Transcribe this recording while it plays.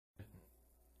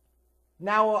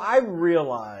Now, I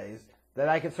realize that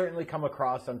I can certainly come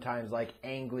across sometimes like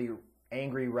angry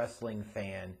wrestling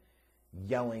fan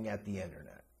yelling at the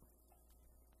internet.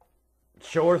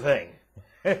 Sure thing.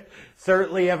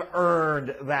 Certainly have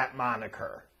earned that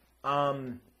moniker.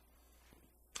 And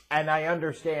I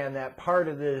understand that part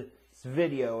of this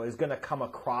video is going to come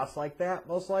across like that,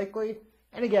 most likely.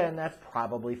 And again, that's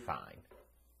probably fine.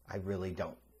 I really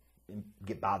don't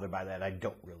get bothered by that. I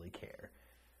don't really care.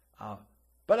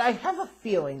 But I have a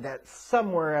feeling that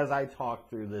somewhere as I talk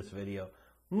through this video,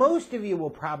 most of you will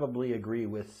probably agree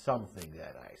with something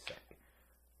that I say,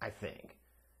 I think.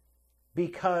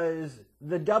 Because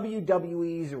the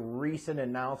WWE's recent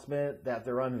announcement that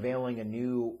they're unveiling a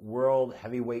new World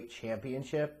Heavyweight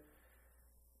Championship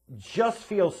just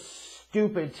feels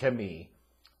stupid to me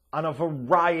on a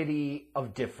variety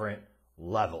of different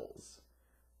levels.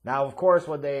 Now, of course,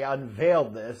 when they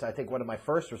unveiled this, I think one of my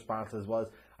first responses was,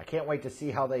 I can't wait to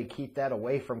see how they keep that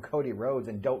away from Cody Rhodes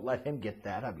and don't let him get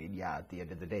that. I mean, yeah, at the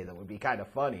end of the day, that would be kind of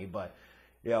funny. But,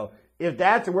 you know, if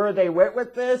that's where they went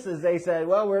with this, is they said,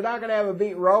 well, we're not going to have him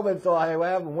beat Roman, so I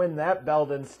have him win that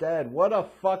belt instead. What a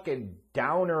fucking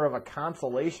downer of a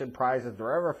consolation prize if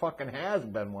there ever fucking has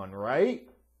been one, right?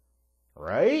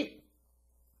 Right?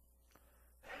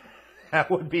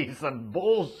 That would be some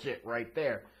bullshit right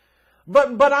there.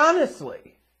 But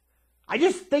honestly, I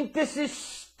just think this is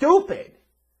stupid.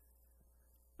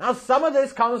 Now, some of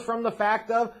this comes from the fact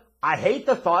of, I hate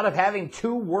the thought of having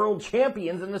two world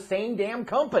champions in the same damn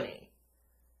company.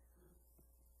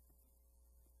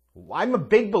 I'm a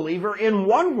big believer in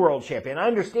one world champion. I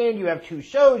understand you have two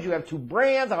shows, you have two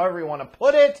brands, however you want to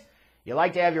put it. You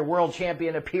like to have your world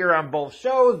champion appear on both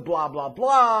shows, blah, blah,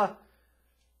 blah.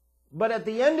 But at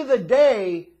the end of the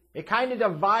day, it kind of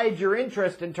divides your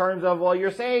interest in terms of, well,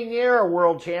 you're saying you're a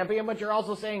world champion, but you're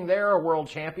also saying they're a world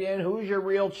champion. Who's your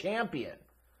real champion?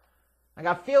 Like,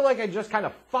 I feel like it just kind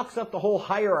of fucks up the whole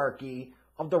hierarchy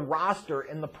of the roster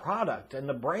and the product and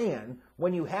the brand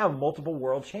when you have multiple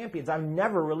world champions. I've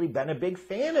never really been a big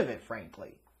fan of it,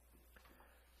 frankly.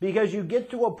 Because you get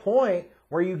to a point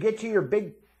where you get to your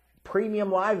big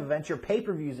premium live events, your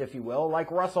pay-per-views, if you will, like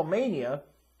WrestleMania,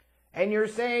 and you're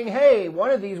saying, hey,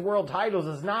 one of these world titles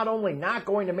is not only not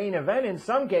going to main event, in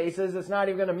some cases, it's not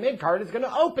even going to mid-card, it's going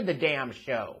to open the damn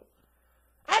show.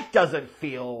 That doesn't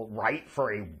feel right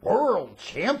for a world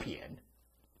champion.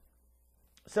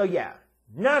 So yeah,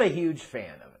 not a huge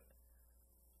fan of it.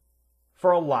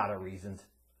 For a lot of reasons.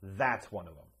 That's one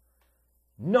of them.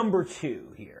 Number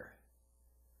 2 here.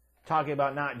 Talking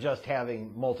about not just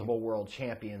having multiple world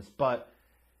champions, but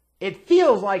it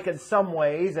feels like in some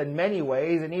ways, in many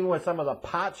ways, and even with some of the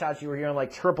pot shots you were hearing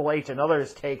like Triple H and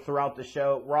others take throughout the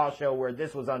show, Raw show where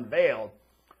this was unveiled,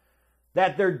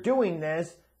 that they're doing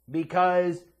this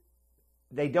because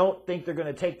they don't think they're going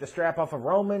to take the strap off of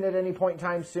Roman at any point in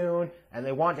time soon, and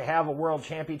they want to have a world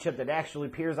championship that actually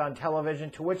appears on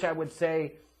television, to which I would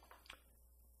say,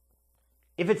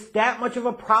 if it's that much of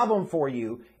a problem for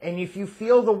you, and if you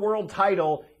feel the world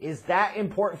title is that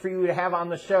important for you to have on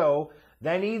the show,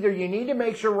 then either you need to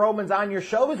make sure Roman's on your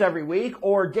shows every week,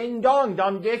 or ding dong,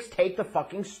 dumb dicks, take the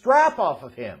fucking strap off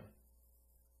of him.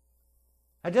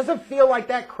 It doesn't feel like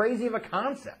that crazy of a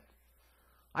concept.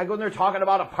 I go in there talking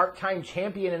about a part-time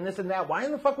champion and this and that. Why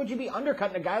in the fuck would you be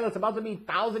undercutting a guy that's about to be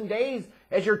 1,000 days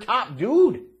as your top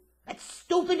dude? That's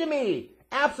stupid to me.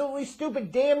 Absolutely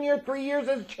stupid. Damn near 3 years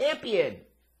as champion.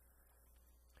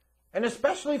 And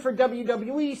especially for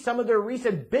WWE, some of their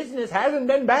recent business hasn't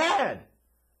been bad.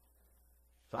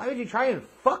 So why would you try and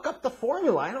fuck up the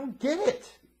formula? I don't get it.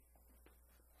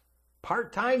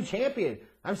 Part-time champion.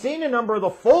 I've seen a number of the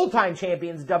full-time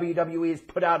champions WWE has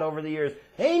put out over the years.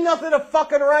 Ain't nothing to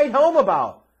fucking write home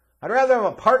about. I'd rather have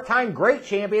a part-time great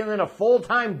champion than a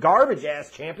full-time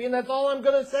garbage-ass champion. That's all I'm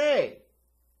going to say.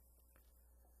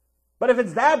 But if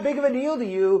it's that big of a deal to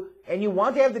you, and you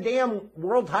want to have the damn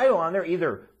world title on there,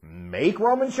 either make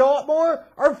Roman show up more,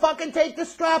 or fucking take the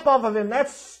strap off of him.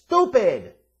 That's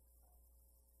stupid.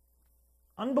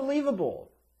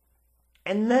 Unbelievable.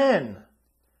 And then,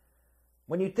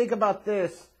 when you think about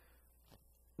this,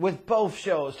 with both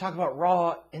shows, talk about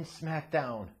Raw and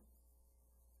SmackDown.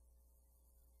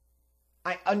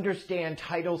 I understand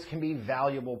titles can be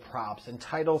valuable props, and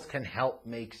titles can help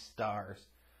make stars.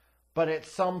 But at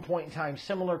some point in time,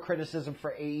 similar criticism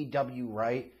for AEW,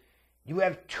 right? You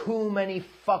have too many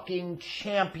fucking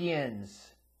champions.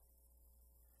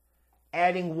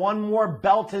 Adding one more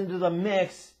belt into the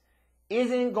mix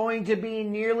isn't going to be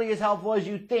nearly as helpful as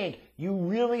you think. You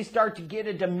really start to get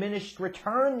a diminished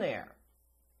return there.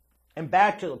 And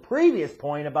back to the previous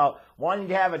point about wanting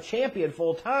to have a champion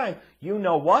full time, you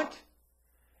know what?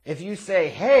 If you say,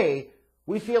 hey,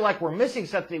 we feel like we're missing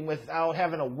something without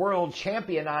having a world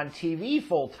champion on TV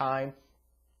full time,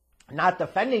 not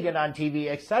defending it on TV,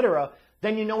 etc.,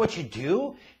 then you know what you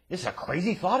do? This is a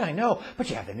crazy thought, I know, but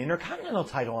you have an Intercontinental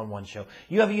title on one show.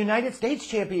 You have a United States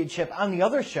Championship on the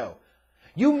other show.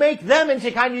 You make them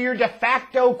into kind of your de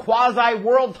facto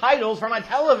quasi-world titles from a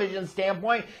television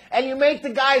standpoint, and you make the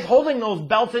guys holding those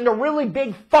belts into really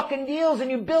big fucking deals,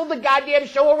 and you build the goddamn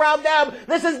show around them.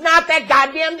 This is not that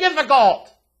goddamn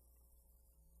difficult.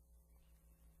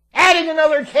 Adding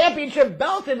another championship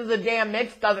belt into the damn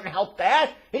mix doesn't help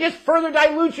that. It just further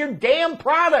dilutes your damn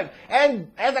product,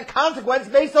 and as a consequence,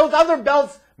 makes those other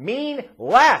belts mean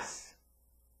less.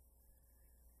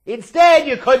 Instead,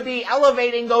 you could be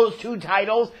elevating those two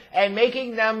titles and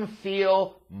making them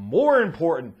feel more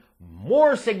important,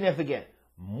 more significant,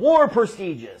 more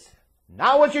prestigious.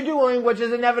 Not what you're doing, which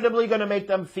is inevitably going to make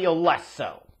them feel less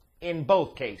so. In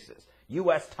both cases,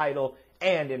 U.S. title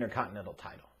and Intercontinental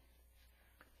title.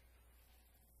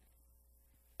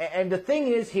 And the thing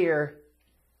is here,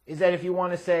 is that if you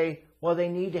want to say, well, they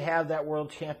need to have that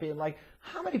world champion, like,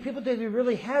 how many people do they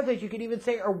really have that you could even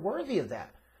say are worthy of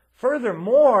that?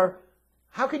 Furthermore,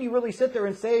 how can you really sit there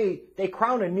and say they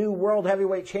crown a new world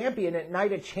heavyweight champion at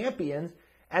Night of Champions,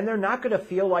 and they're not going to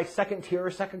feel like second tier or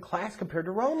second class compared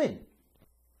to Roman?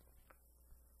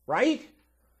 Right?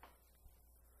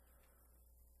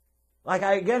 Like,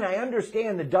 I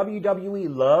understand the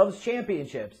WWE loves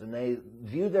championships, and they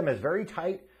view them as very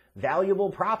tight,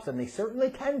 valuable props, and they certainly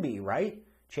can be, right?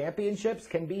 Championships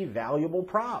can be valuable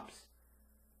props.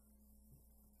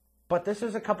 But this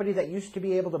is a company that used to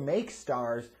be able to make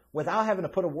stars without having to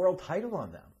put a world title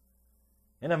on them.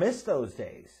 And I miss those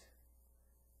days.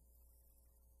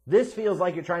 This feels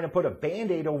like you're trying to put a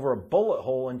Band-Aid over a bullet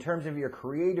hole in terms of your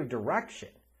creative direction.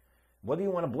 Whether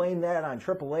you want to blame that on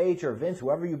Triple H or Vince,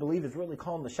 whoever you believe is really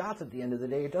calling the shots at the end of the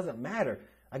day, it doesn't matter.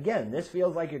 Again, this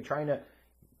feels like you're trying to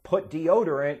put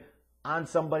deodorant on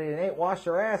somebody that ain't washed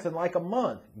their ass in like a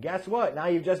month. Guess what? Now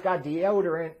you've just got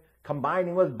deodorant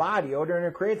combining with body odor, and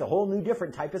it creates a whole new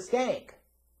different type of stank.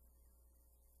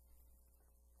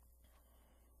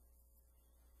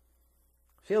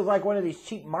 Feels like one of these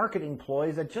cheap marketing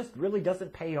ploys that just really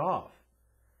doesn't pay off.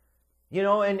 You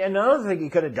know, and another thing he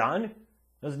could have done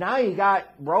is now you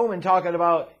got Roman talking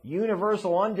about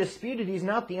Universal Undisputed. He's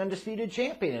not the Undisputed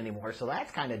Champion anymore, so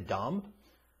that's kind of dumb.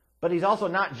 But he's also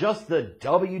not just the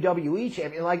WWE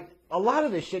Champion. Like, a lot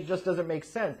of this shit just doesn't make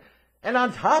sense. And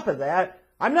on top of that,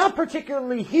 I'm not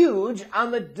particularly huge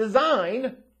on the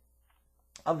design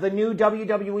of the new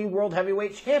WWE World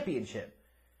Heavyweight Championship.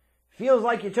 Feels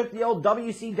like you took the old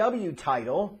WCW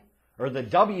title, or the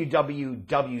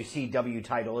WWCW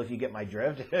title, if you get my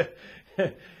drift,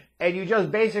 and you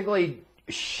just basically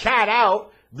shat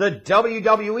out the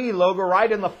WWE logo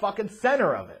right in the fucking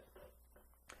center of it.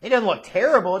 It doesn't look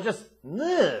terrible, it just,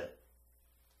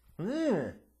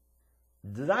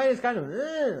 Design is kind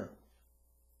of,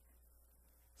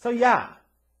 So yeah,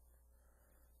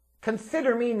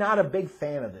 consider me not a big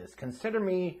fan of this. Consider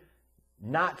me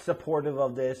not supportive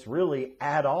of this really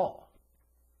at all.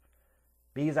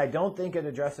 Because I don't think it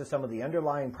addresses some of the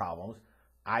underlying problems.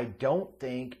 I don't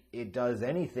think it does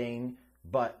anything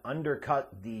but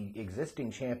undercut the existing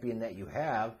champion that you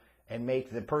have and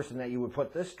make the person that you would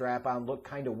put this strap on look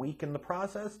kind of weak in the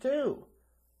process too.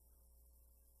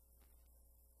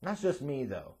 That's just me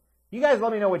though. You guys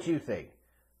let me know what you think.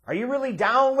 Are you really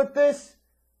down with this?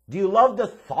 Do you love the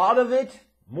thought of it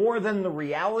more than the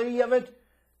reality of it?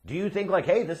 Do you think like,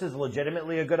 hey, this is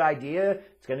legitimately a good idea?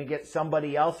 It's going to get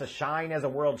somebody else a shine as a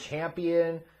world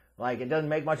champion. Like, it doesn't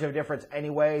make much of a difference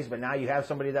anyways, but now you have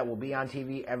somebody that will be on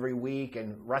TV every week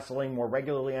and wrestling more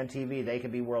regularly on TV. They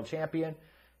can be world champion.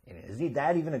 And is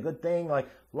that even a good thing? Like,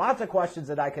 lots of questions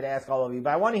that I could ask all of you,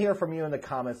 but I want to hear from you in the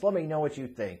comments. Let me know what you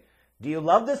think. Do you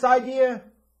love this idea?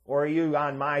 Or are you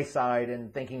on my side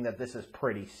and thinking that this is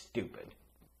pretty stupid?